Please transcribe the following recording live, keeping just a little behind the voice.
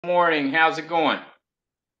Morning. How's it going?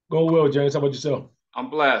 Going well, James. How about yourself? I'm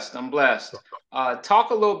blessed. I'm blessed. Talk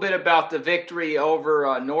a little bit about the victory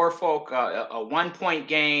over Norfolk, a 1 point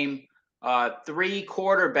game, three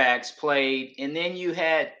quarterbacks played, and then you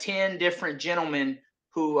had 10 different gentlemen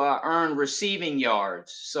who earned receiving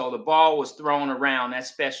yards. So the ball was thrown around. That's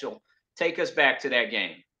special. Take us back to that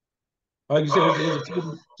game. Like you said, it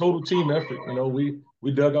was a total team effort.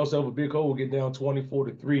 We dug ourselves a big hole, get down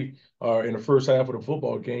 24-3 in the first half of the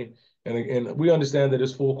football game. And we understand that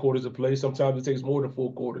it's 4 quarters of play. Sometimes it takes more than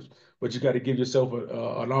 4 quarters, but you got to give yourself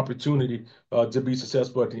an opportunity to be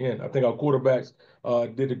successful at the end. I think our quarterbacks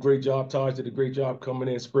did a great job. Taj did a great job coming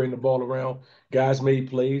in, spreading the ball around. Guys made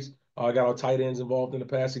plays. Got our tight ends involved in the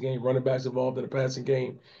passing game, running backs involved in the passing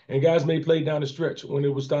game, and guys made play down the stretch when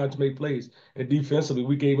it was time to make plays. And defensively,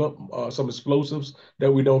 we gave up some explosives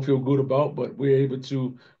that we don't feel good about, but we're able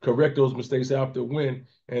to correct those mistakes after a win,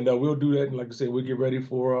 and we'll do that. And like I said, we'll get ready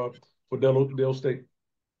for Dale State.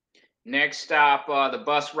 Next stop, the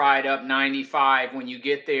bus ride up 95. When you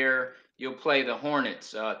get there, you'll play the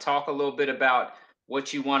Hornets. Talk a little bit about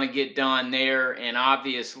what you want to get done there, and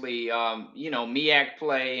obviously, MEAC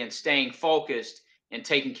play and staying focused and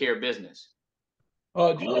taking care of business.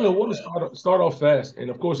 Want to start off fast, and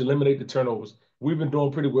of course, eliminate the turnovers. We've been doing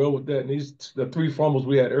pretty well with that. And the three fumbles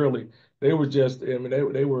we had early, they were just, I mean,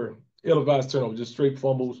 they were ill-advised turnovers, just straight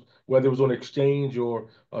fumbles, whether it was on exchange or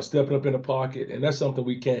stepping up in the pocket, and that's something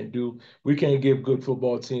we can't do. We can't give good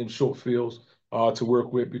football teams short fields to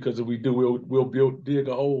work with because if we do, we'll dig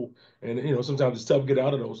a hole, and sometimes it's tough to get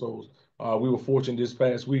out of those holes. We were fortunate this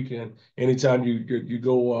past weekend. Anytime you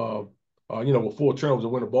go, with 4 turnovers to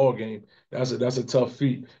win a ball game, that's a tough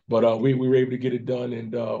feat, but we were able to get it done,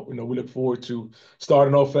 and we look forward to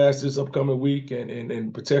starting off fast this upcoming week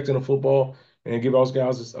and protecting the football and give those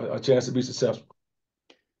guys a chance to be successful.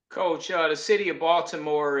 Coach, the city of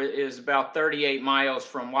Baltimore is about 38 miles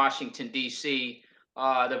from Washington, D.C.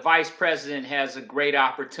 The vice president has a great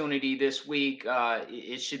opportunity this week.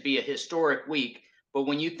 It should be a historic week. But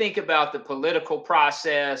when you think about the political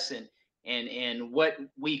process and what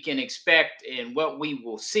we can expect and what we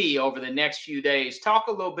will see over the next few days, talk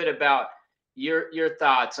a little bit about your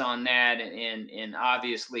thoughts on that and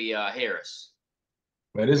obviously Harris.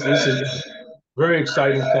 Man, this is a very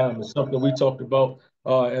exciting time. It's something we talked about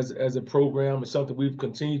as a program. It's something we've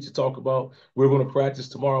continued to talk about. We're going to practice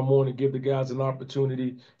tomorrow morning, give the guys an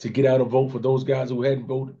opportunity to get out and vote for those guys who hadn't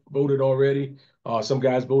voted already. Some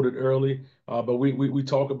guys voted early, but we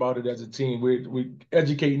talk about it as a team. We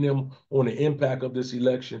educating them on the impact of this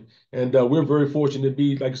election, and we're very fortunate to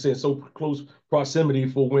be, like I said, so close proximity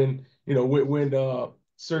for when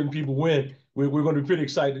certain people win. We're going to be pretty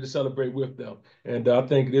excited to celebrate with them. And I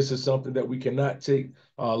think this is something that we cannot take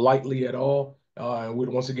lightly at all. And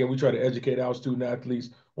once again, we try to educate our student athletes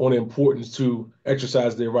on the importance to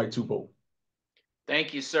exercise their right to vote.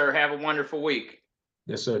 Thank you, sir. Have a wonderful week.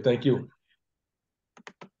 Yes, sir. Thank you.